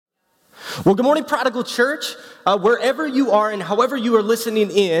Well, good morning, Prodigal Church. Wherever you are and however you are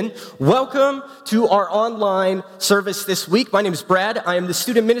listening in, welcome to our online service this week. My name is Brad. I am the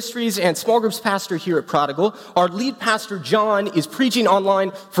Student Ministries and Small Groups Pastor here at Prodigal. Our lead pastor, John, is preaching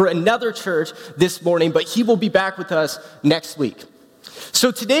online for another church this morning, but he will be back with us next week.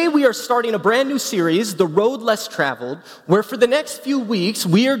 So today we are starting a brand new series, The Road Less Traveled, where for the next few weeks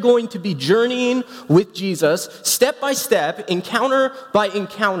we are going to be journeying with Jesus step by step, encounter by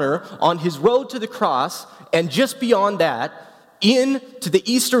encounter on his road to the cross, and just beyond that, into the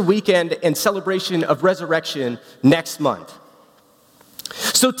Easter weekend and celebration of resurrection next month.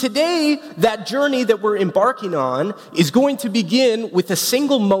 So today, that journey that we're embarking on is going to begin with a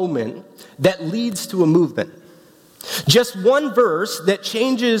single moment that leads to a movement. Just one verse that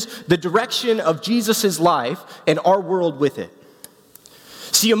changes the direction of Jesus' life and our world with it.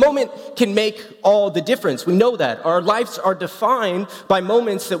 See, a moment can make all the difference. We know that. Our lives are defined by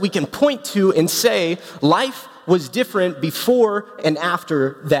moments that we can point to and say, life was different before and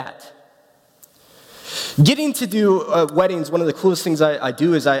after that. Getting to do weddings, one of the coolest things I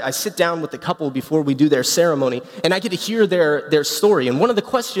do is I sit down with the couple before we do their ceremony, and I get to hear their story. And one of the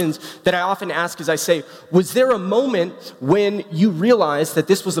questions that I often ask is I say, was there a moment when you realized that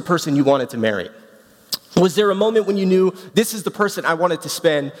this was the person you wanted to marry? Was there a moment when you knew this is the person I wanted to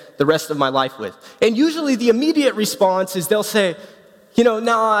spend the rest of my life with? And usually the immediate response is they'll say, no,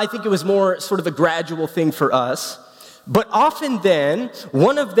 I think it was more sort of a gradual thing for us. But often then,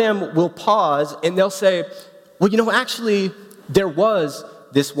 one of them will pause and they'll say, well, actually, there was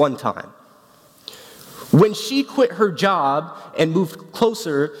this one time. When she quit her job and moved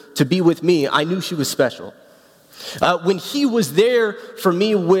closer to be with me, I knew she was special. When he was there for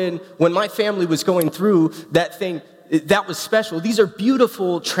me when my family was going through that thing, that was special. These are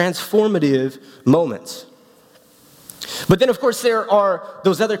beautiful, transformative moments. But then, of course, there are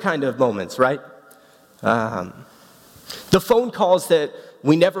those other kind of moments, right? The phone calls that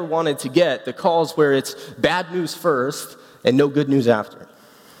we never wanted to get, the calls where it's bad news first and no good news after.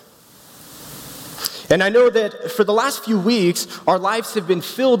 And I know that for the last few weeks, our lives have been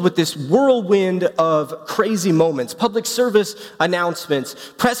filled with this whirlwind of crazy moments, public service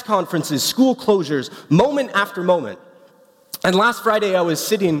announcements, press conferences, school closures, moment after moment. And last Friday, I was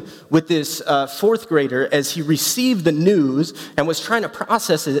sitting with this fourth grader as he received the news and was trying to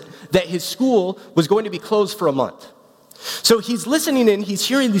process it that his school was going to be closed for a month. So he's listening in, he's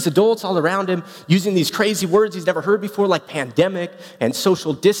hearing these adults all around him using these crazy words he's never heard before, like pandemic and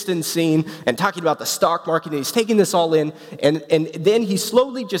social distancing and talking about the stock market, and he's taking this all in, and then he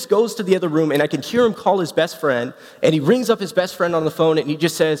slowly just goes to the other room, and I can hear him call his best friend, and he rings up his best friend on the phone, and he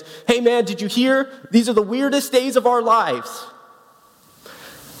just says, hey man, did you hear? These are the weirdest days of our lives.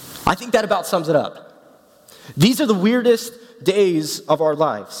 I think that about sums it up. These are the weirdest days of our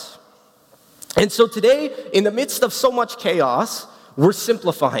lives. And so today, in the midst of so much chaos, we're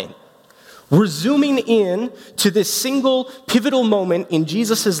simplifying. We're zooming in to this single pivotal moment in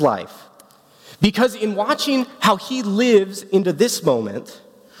Jesus' life. Because in watching how he lives into this moment,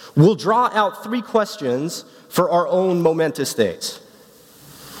 we'll draw out three questions for our own momentous days.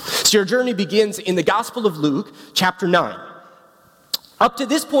 So our journey begins in the Gospel of Luke, chapter 9. Up to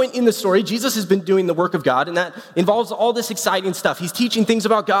this point in the story, Jesus has been doing the work of God, and that involves all this exciting stuff. He's teaching things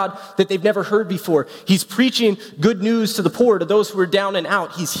about God that they've never heard before. He's preaching good news to the poor, to those who are down and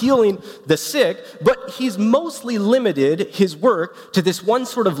out. He's healing the sick, but he's mostly limited his work to this one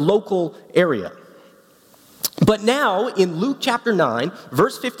sort of local area. But now, in Luke chapter 9,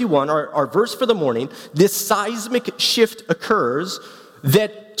 verse 51, our verse for the morning, this seismic shift occurs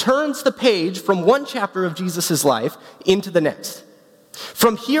that turns the page from one chapter of Jesus' life into the next.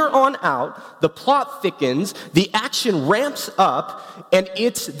 From here on out, the plot thickens, the action ramps up, and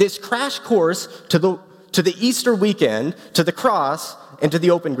it's this crash course to the Easter weekend, to the cross, and to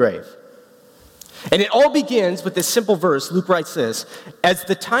the open grave. And it all begins with this simple verse. Luke writes this: as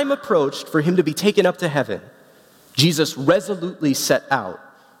the time approached for him to be taken up to heaven, Jesus resolutely set out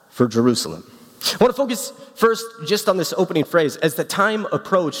for Jerusalem. I want to focus first just on this opening phrase, as the time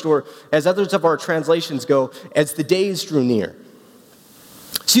approached, or as others of our translations go, as the days drew near.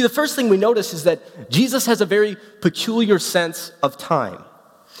 See, the first thing we notice is that Jesus has a very peculiar sense of time.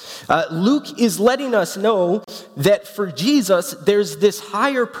 Luke is letting us know that for Jesus, there's this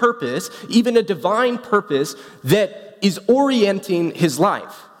higher purpose, even a divine purpose, that is orienting his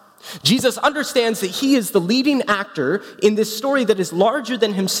life. Jesus understands that he is the leading actor in this story that is larger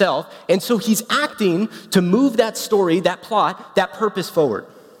than himself, and so he's acting to move that story, that plot, that purpose forward.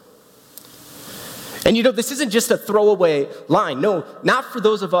 And this isn't just a throwaway line. No, not for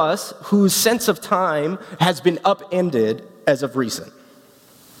those of us whose sense of time has been upended as of recent.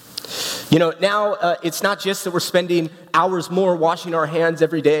 Now it's not just that we're spending hours more washing our hands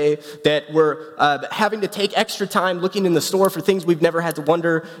every day, that we're having to take extra time looking in the store for things we've never had to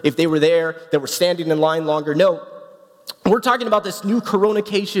wonder if they were there, that we're standing in line longer. No, we're talking about this new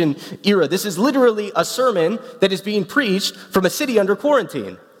coronation era. This is literally a sermon that is being preached from a city under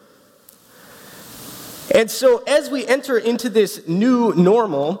quarantine. And so as we enter into this new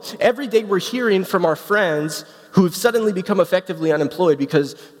normal, every day we're hearing from our friends who've suddenly become effectively unemployed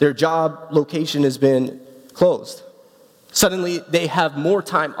because their job location has been closed. Suddenly they have more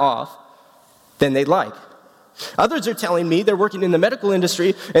time off than they'd like. Others are telling me they're working in the medical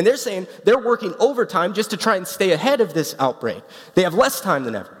industry, and they're saying they're working overtime just to try and stay ahead of this outbreak. They have less time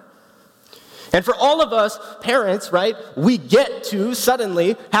than ever. And for all of us parents, right, we get to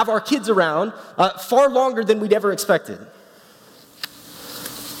suddenly have our kids around far longer than we'd ever expected.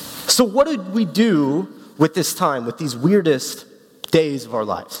 So what did we do with this time, with these weirdest days of our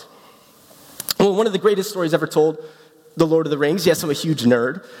lives? Well, one of the greatest stories ever told, The Lord of the Rings. Yes, I'm a huge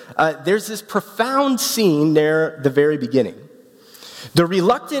nerd. There's this profound scene near the very beginning. The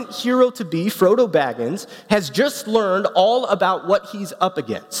reluctant hero-to-be, Frodo Baggins, has just learned all about what he's up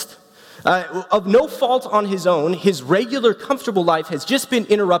against. Of no fault on his own, his regular, comfortable life has just been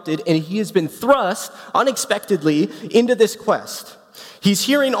interrupted, and he has been thrust unexpectedly into this quest. He's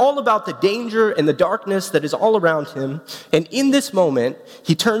hearing all about the danger and the darkness that is all around him, and in this moment,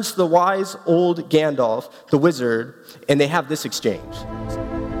 he turns to the wise old Gandalf, the wizard, and they have this exchange.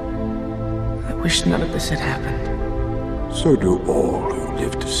 I wish none of this had happened. So do all who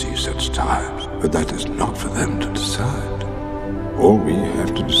live to see such times, but that is not for them to decide. All we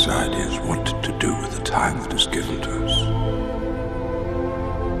have to decide is what to do with the time that is given to us.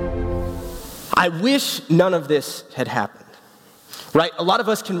 I wish none of this had happened. Right? A lot of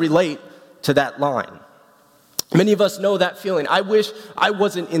us can relate to that line. Many of us know that feeling. I wish I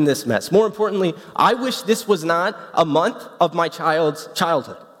wasn't in this mess. More importantly, I wish this was not a month of my child's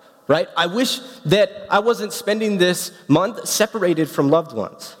childhood. Right? I wish that I wasn't spending this month separated from loved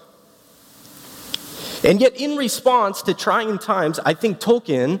ones. And yet, in response to trying times, I think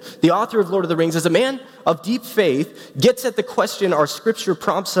Tolkien, the author of Lord of the Rings, as a man of deep faith, gets at the question our scripture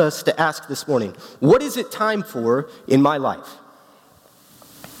prompts us to ask this morning. What is it time for in my life?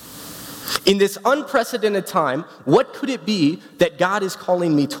 In this unprecedented time, what could it be that God is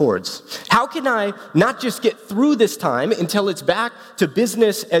calling me towards? How can I not just get through this time until it's back to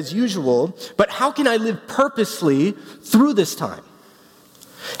business as usual, but how can I live purposely through this time?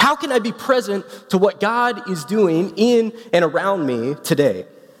 How can I be present to what God is doing in and around me today?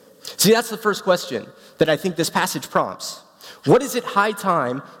 See, that's the first question that I think this passage prompts. What is it high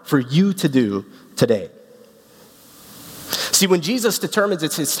time for you to do today? See, when Jesus determines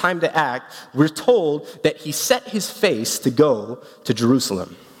it's his time to act, we're told that he set his face to go to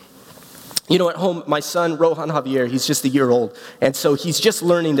Jerusalem. At home, my son, Rohan Javier, he's just a year old, and so he's just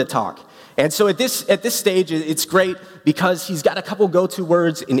learning to talk. And so at this stage, it's great because he's got a couple go-to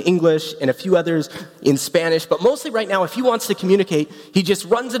words in English and a few others in Spanish. But mostly right now, if he wants to communicate, he just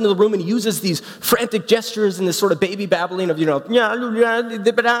runs into the room and uses these frantic gestures and this sort of baby babbling of,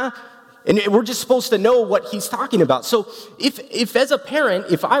 and we're just supposed to know what he's talking about. So if as a parent,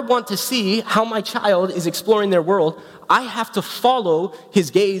 if I want to see how my child is exploring their world, I have to follow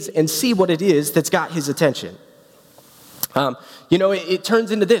his gaze and see what it is that's got his attention. It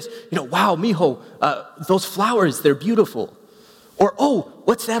turns into this, wow, mijo, those flowers, they're beautiful. Or, oh,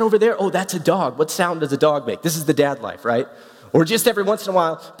 what's that over there? Oh, that's a dog. What sound does a dog make? This is the dad life, right? Or just every once in a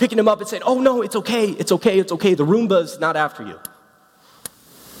while, picking him up and saying, oh, no, it's okay. The Roomba's not after you.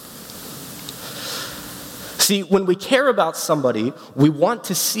 See, when we care about somebody, we want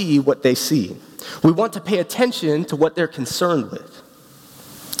to see what they see. We want to pay attention to what they're concerned with.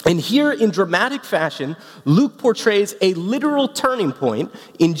 And here in dramatic fashion, Luke portrays a literal turning point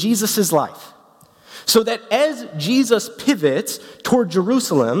in Jesus' life. So that as Jesus pivots toward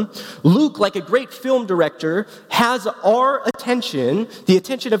Jerusalem, Luke, like a great film director, has our attention, the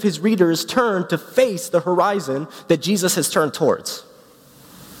attention of his readers, turned to face the horizon that Jesus has turned towards.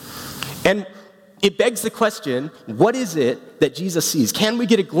 And it begs the question, what is it that Jesus sees? Can we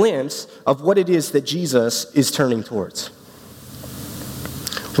get a glimpse of what it is that Jesus is turning towards?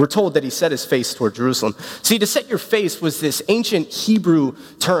 We're told that he set his face toward Jerusalem. See, to set your face was this ancient Hebrew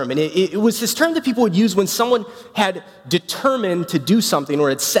term, and it was this term that people would use when someone had determined to do something or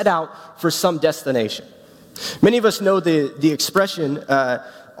had set out for some destination. Many of us know the expression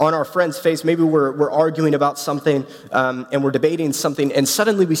on our friend's face. Maybe we're arguing about something and we're debating something, and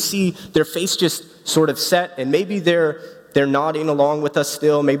suddenly we see their face just sort of set, and maybe they're nodding along with us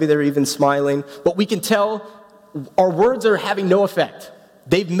still, maybe they're even smiling, but we can tell our words are having no effect.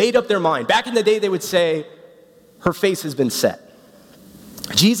 They've made up their mind. Back in the day, they would say, her face has been set.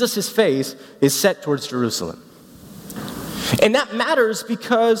 Jesus' face is set towards Jerusalem. And that matters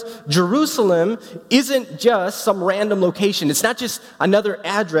because Jerusalem isn't just some random location. It's not just another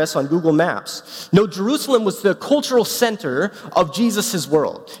address on Google Maps. No, Jerusalem was the cultural center of Jesus'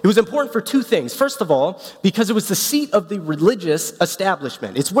 world. It was important for two things. First of all, because it was the seat of the religious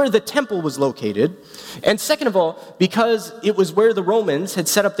establishment. It's where the temple was located. And second of all, because it was where the Romans had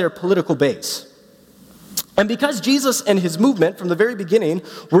set up their political base. And because Jesus and his movement from the very beginning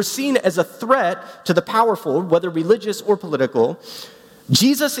were seen as a threat to the powerful, whether religious or political,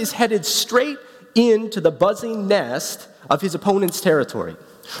 Jesus is headed straight into the buzzing nest of his opponent's territory,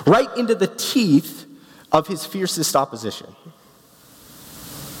 right into the teeth of his fiercest opposition.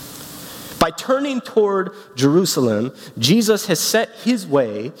 By turning toward Jerusalem, Jesus has set his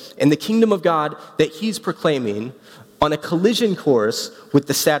way in the kingdom of God that he's proclaiming on a collision course with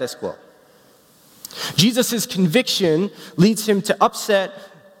the status quo. Jesus' conviction leads him to upset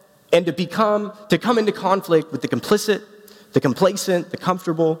and to come into conflict with the complicit, the complacent, the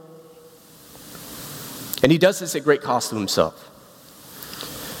comfortable. And he does this at great cost to himself.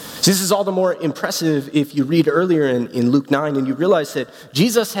 So this is all the more impressive if you read earlier in Luke 9 and you realize that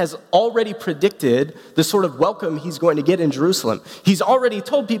Jesus has already predicted the sort of welcome he's going to get in Jerusalem. He's already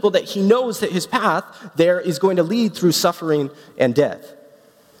told people that he knows that his path there is going to lead through suffering and death.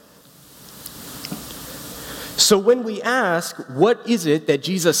 So when we ask, what is it that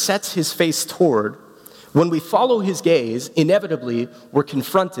Jesus sets his face toward, when we follow his gaze, inevitably we're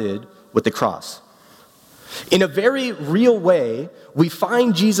confronted with the cross. In a very real way, we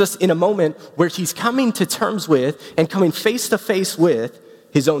find Jesus in a moment where he's coming to terms with and coming face to face with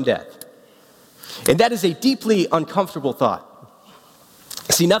his own death. And that is a deeply uncomfortable thought.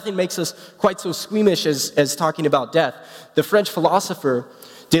 See, nothing makes us quite so squeamish as talking about death. The French philosopher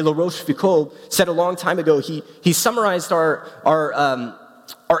de La Rochefoucauld said a long time ago, he summarized our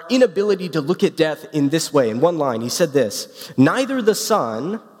inability to look at death in this way. In one line, he said this: neither the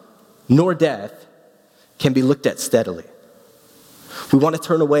sun nor death can be looked at steadily. We want to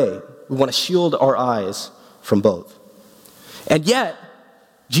turn away. We want to shield our eyes from both. And yet,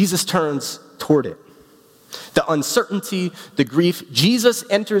 Jesus turns toward it. The uncertainty, the grief, Jesus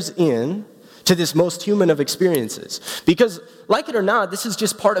enters in to this most human of experiences. Because, like it or not, this is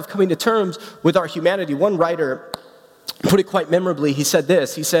just part of coming to terms with our humanity. One writer put it quite memorably. He said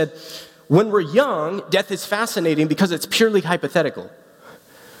this. He said, when we're young, death is fascinating because it's purely hypothetical.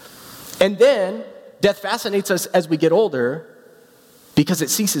 And then, death fascinates us as we get older because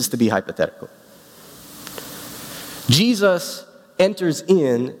it ceases to be hypothetical. Jesus enters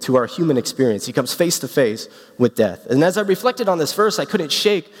into our human experience. He comes face to face with death. And as I reflected on this verse, I couldn't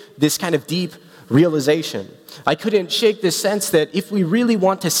shake this kind of deep realization. I couldn't shake this sense that if we really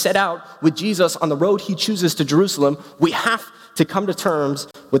want to set out with Jesus on the road he chooses to Jerusalem, we have to come to terms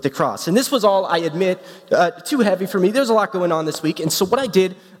with the cross. And this was all, I admit, too heavy for me. There's a lot going on this week. And so what I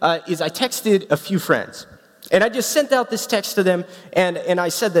did is I texted a few friends. And I just sent out this text to them, and I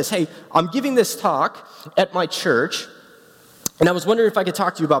said this: hey, I'm giving this talk at my church, and I was wondering if I could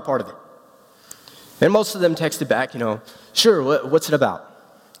talk to you about part of it. And most of them texted back, sure, what's it about?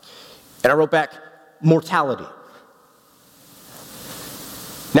 And I wrote back, mortality.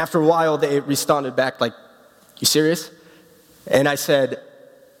 And after a while, they responded back like, you serious? And I said,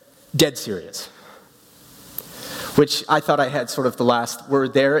 dead serious. Which I thought I had sort of the last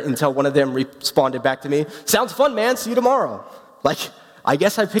word there until one of them responded back to me, sounds fun, man, see you tomorrow. Like, I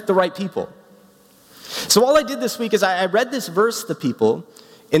guess I picked the right people. So all I did this week is I read this verse to people,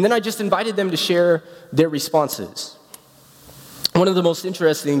 and then I just invited them to share their responses. One of the most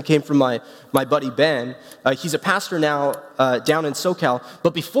interesting came from my buddy Ben. He's a pastor now down in SoCal,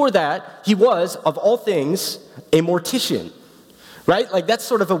 but before that, he was, of all things, a mortician. Right? Like, that's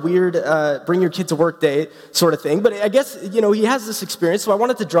sort of a weird bring your kid to work day sort of thing. But I guess, he has this experience, so I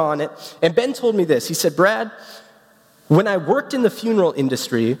wanted to draw on it. And Ben told me this. He said, Brad, when I worked in the funeral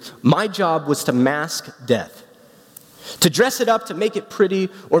industry, my job was to mask death. To dress it up, to make it pretty,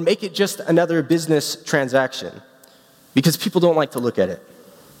 or make it just another business transaction. Because people don't like to look at it.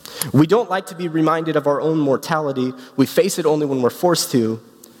 We don't like to be reminded of our own mortality. We face it only when we're forced to.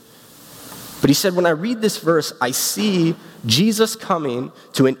 But he said, when I read this verse, I see Jesus coming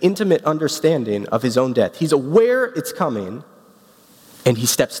to an intimate understanding of his own death. He's aware it's coming, and he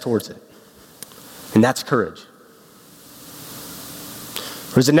steps towards it. And that's courage.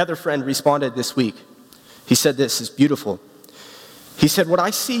 There's another friend responded this week. He said this is beautiful. He said, what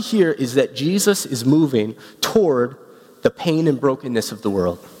I see here is that Jesus is moving toward the pain and brokenness of the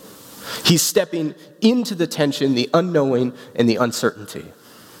world. He's stepping into the tension, the unknowing, and the uncertainty.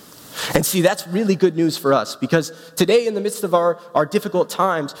 And see, that's really good news for us, because today, in the midst of our difficult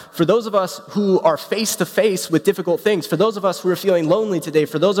times, for those of us who are face to face with difficult things, for those of us who are feeling lonely today,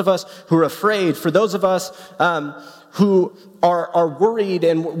 for those of us who are afraid, for those of us who are worried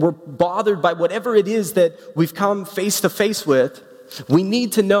and we're bothered by whatever it is that we've come face to face with, we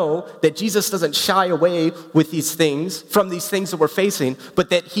need to know that Jesus doesn't shy away with these things, from these things that we're facing, but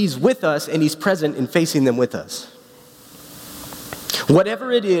that he's with us and he's present in facing them with us.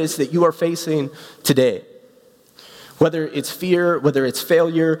 Whatever it is that you are facing today, whether it's fear, whether it's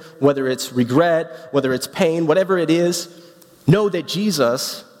failure, whether it's regret, whether it's pain, whatever it is, know that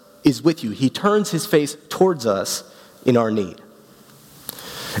Jesus is with you. He turns his face towards us in our need.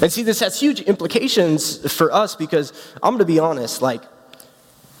 And see, this has huge implications for us, because I'm going to be honest, I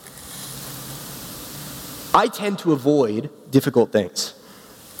tend to avoid difficult things.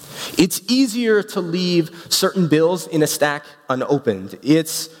 It's easier to leave certain bills in a stack unopened.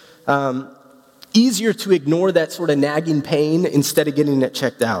 It's easier to ignore that sort of nagging pain instead of getting it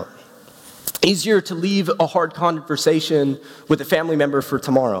checked out. Easier to leave a hard conversation with a family member for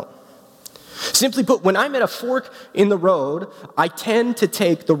tomorrow. Simply put, when I'm at a fork in the road, I tend to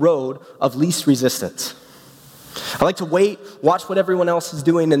take the road of least resistance. I like to wait, watch what everyone else is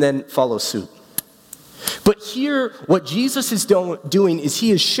doing, and then follow suit. But here, what Jesus is doing is he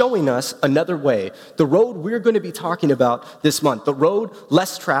is showing us another way, the road we're going to be talking about this month, the road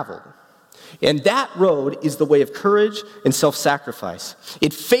less traveled. And that road is the way of courage and self-sacrifice.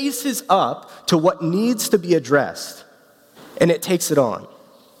 It faces up to what needs to be addressed, and it takes it on.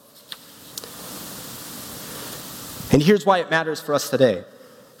 And here's why it matters for us today.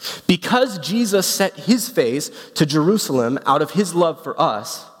 Because Jesus set his face to Jerusalem out of his love for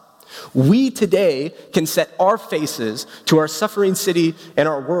us, we today can set our faces to our suffering city and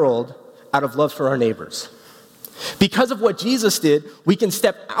our world out of love for our neighbors. Because of what Jesus did, we can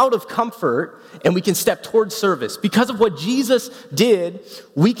step out of comfort and we can step towards service. Because of what Jesus did,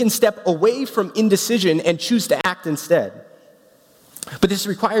 we can step away from indecision and choose to act instead. But this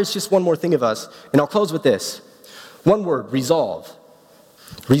requires just one more thing of us, and I'll close with this. One word: resolve.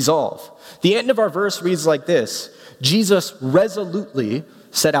 Resolve. The end of our verse reads like this: Jesus resolutely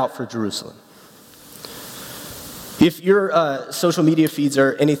set out for Jerusalem. If your social media feeds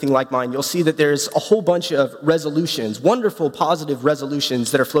are anything like mine, you'll see that there's a whole bunch of resolutions, wonderful, positive resolutions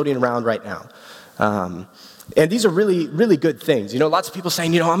that are floating around right now. And these are really, really good things. Lots of people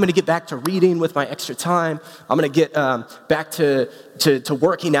saying, I'm going to get back to reading with my extra time. I'm going to get back to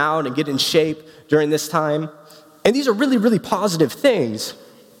working out and get in shape during this time. And these are really, really positive things.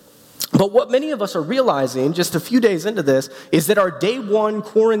 But what many of us are realizing just a few days into this is that our day one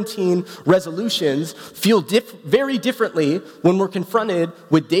quarantine resolutions feel very differently when we're confronted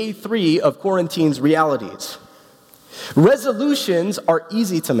with day 3 of quarantine's realities. Resolutions are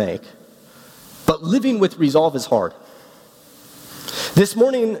easy to make, but living with resolve is hard. This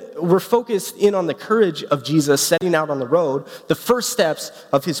morning, we're focused in on the courage of Jesus setting out on the road, the first steps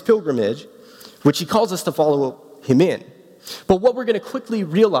of his pilgrimage, which he calls us to follow him in. But what we're going to quickly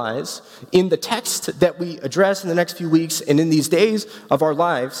realize in the text that we address in the next few weeks and in these days of our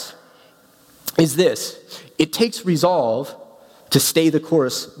lives is this: it takes resolve to stay the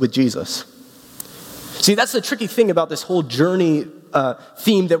course with Jesus. See, that's the tricky thing about this whole journey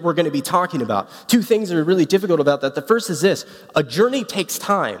theme that we're going to be talking about. Two things that are really difficult about that. The first is this: a journey takes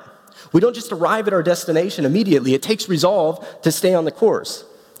time. We don't just arrive at our destination immediately. It takes resolve to stay on the course.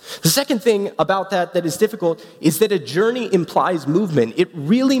 The second thing about that is difficult is that a journey implies movement. It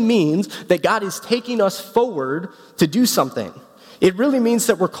really means that God is taking us forward to do something. It really means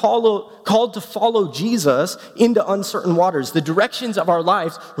that we're called to follow Jesus into uncertain waters. The directions of our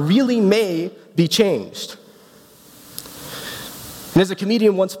lives really may be changed. And as a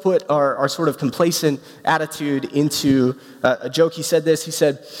comedian once put our sort of complacent attitude into a joke, he said this. He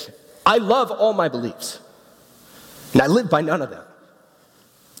said, "I love all my beliefs, and I live by none of them."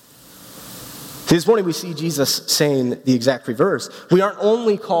 This morning we see Jesus saying the exact reverse. We aren't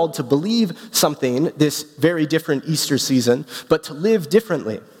only called to believe something this very different Easter season, but to live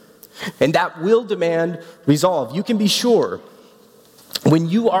differently. And that will demand resolve. You can be sure when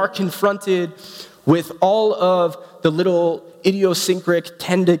you are confronted with all of the little idiosyncratic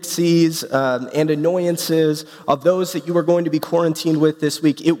tendencies and annoyances of those that you are going to be quarantined with this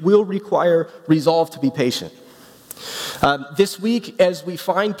week, it will require resolve to be patient. This week, as we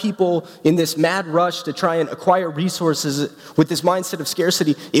find people in this mad rush to try and acquire resources with this mindset of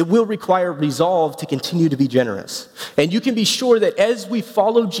scarcity, it will require resolve to continue to be generous. And you can be sure that as we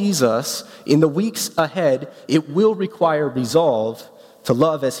follow Jesus in the weeks ahead, it will require resolve to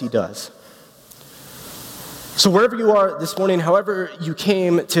love as he does. So wherever you are this morning, however you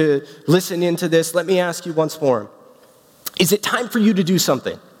came to listen into this, let me ask you once more. Is it time for you to do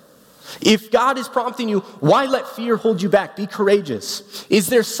something? If God is prompting you, why let fear hold you back? Be courageous. Is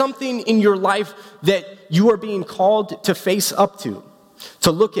there something in your life that you are being called to face up to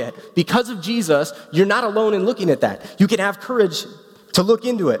look at? Because of Jesus, you're not alone in looking at that. You can have courage to look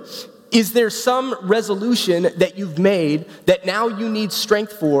into it. Is there some resolution that you've made that now you need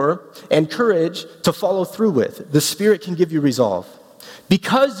strength for and courage to follow through with? The Spirit can give you resolve.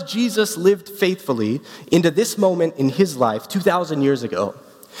 Because Jesus lived faithfully into this moment in his life 2,000 years ago,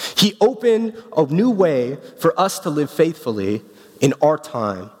 he opened a new way for us to live faithfully in our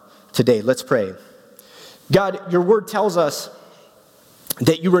time today. Let's pray. God, your word tells us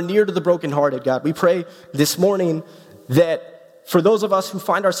that you are near to the brokenhearted, God. We pray this morning that for those of us who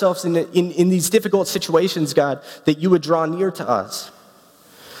find ourselves in these difficult situations, God, that you would draw near to us.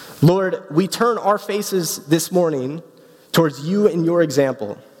 Lord, we turn our faces this morning towards you and your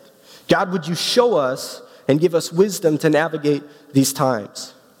example. God, would you show us and give us wisdom to navigate these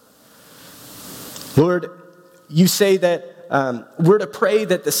times? Lord, you say that we're to pray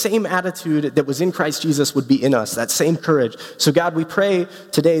that the same attitude that was in Christ Jesus would be in us, that same courage. So God, we pray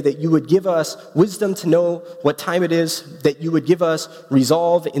today that you would give us wisdom to know what time it is, that you would give us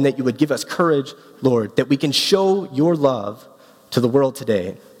resolve, and that you would give us courage, Lord, that we can show your love to the world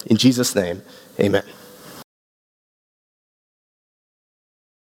today. In Jesus' name, amen.